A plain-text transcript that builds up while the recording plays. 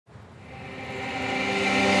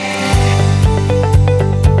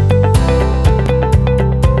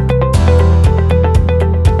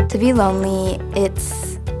lonely,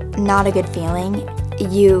 it's not a good feeling.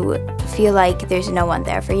 You feel like there's no one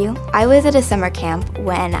there for you. I was at a summer camp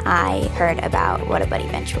when I heard about what a buddy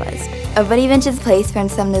bench was. A buddy bench is a place when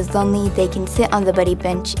someone is lonely, they can sit on the buddy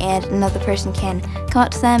bench and another person can come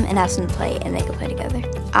up to them and ask them to play and they can play together.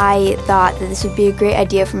 I thought that this would be a great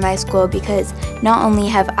idea for my school because not only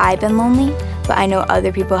have I been lonely, but I know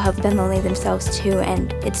other people have been lonely themselves too,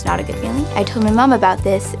 and it's not a good feeling. I told my mom about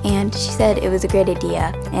this and she said it was a great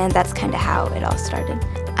idea, and that's kind of how it all started.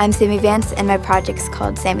 I'm Sammie Vance and my project's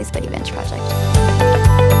called Sammie's Buddy Bench Project.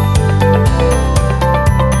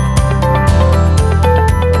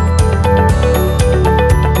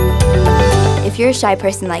 If you're a shy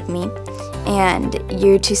person like me and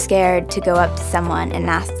you're too scared to go up to someone and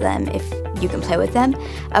ask them if you can play with them,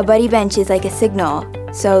 a buddy bench is like a signal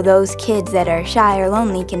so those kids that are shy or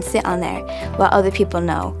lonely can sit on there while other people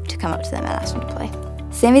know to come up to them and ask them to play.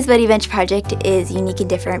 Sammie's Buddy Bench project is unique and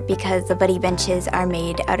different because the buddy benches are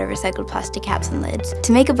made out of recycled plastic caps and lids.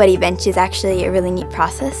 To make a buddy bench is actually a really neat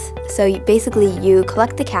process. So basically you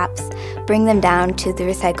collect the caps, bring them down to the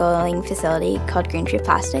recycling facility called Green Tree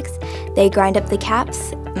Plastics. They grind up the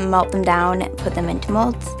caps, melt them down, put them into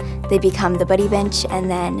molds. They become the buddy bench and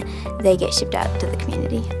then they get shipped out to the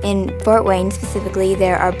community. In Fort Wayne specifically,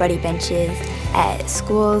 there are buddy benches at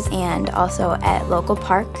schools and also at local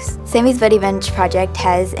parks. Sammie's Buddy Bench project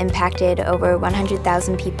has impacted over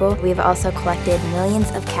 100,000 people. We've also collected millions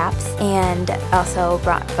of caps and also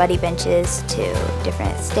brought buddy benches to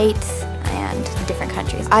different states and different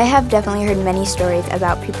countries. I have definitely heard many stories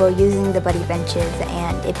about people using the buddy benches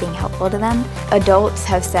and it being helpful to them. Adults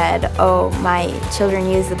have said, oh, my children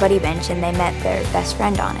use the buddy bench and they met their best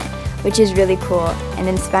friend on it, which is really cool and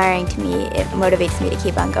inspiring to me. It motivates me to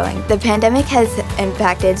keep on going. The pandemic has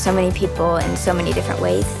impacted so many people in so many different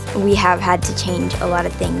ways. We have had to change a lot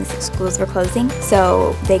of things. Schools were closing,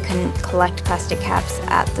 so they couldn't collect plastic caps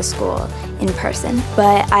at the school in person.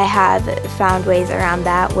 But I have found ways around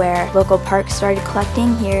that where local parks started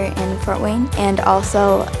collecting here in Fort Wayne. And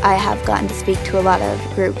also I have gotten to speak to a lot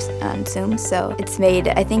of groups on Zoom, so it's made,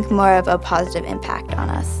 I think, more of a positive impact on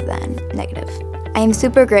us than negative. I am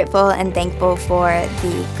super grateful and thankful for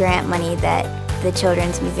the grant money that the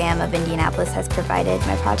Children's Museum of Indianapolis has provided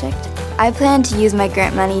my project. I plan to use my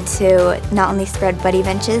grant money to not only spread buddy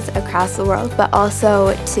benches across the world, but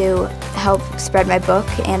also to help spread my book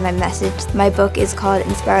and my message. My book is called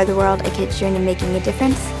Inspire the World, A Kid's Journey Making a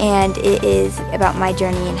Difference, and it is about my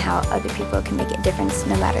journey and how other people can make a difference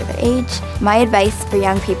no matter their age. My advice for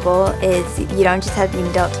young people is you don't just have to be an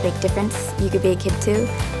adult to make a difference, you could be a kid too.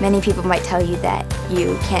 Many people might tell you that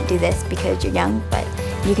you can't do this because you're young, but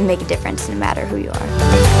you can make a difference no matter who you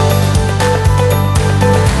are.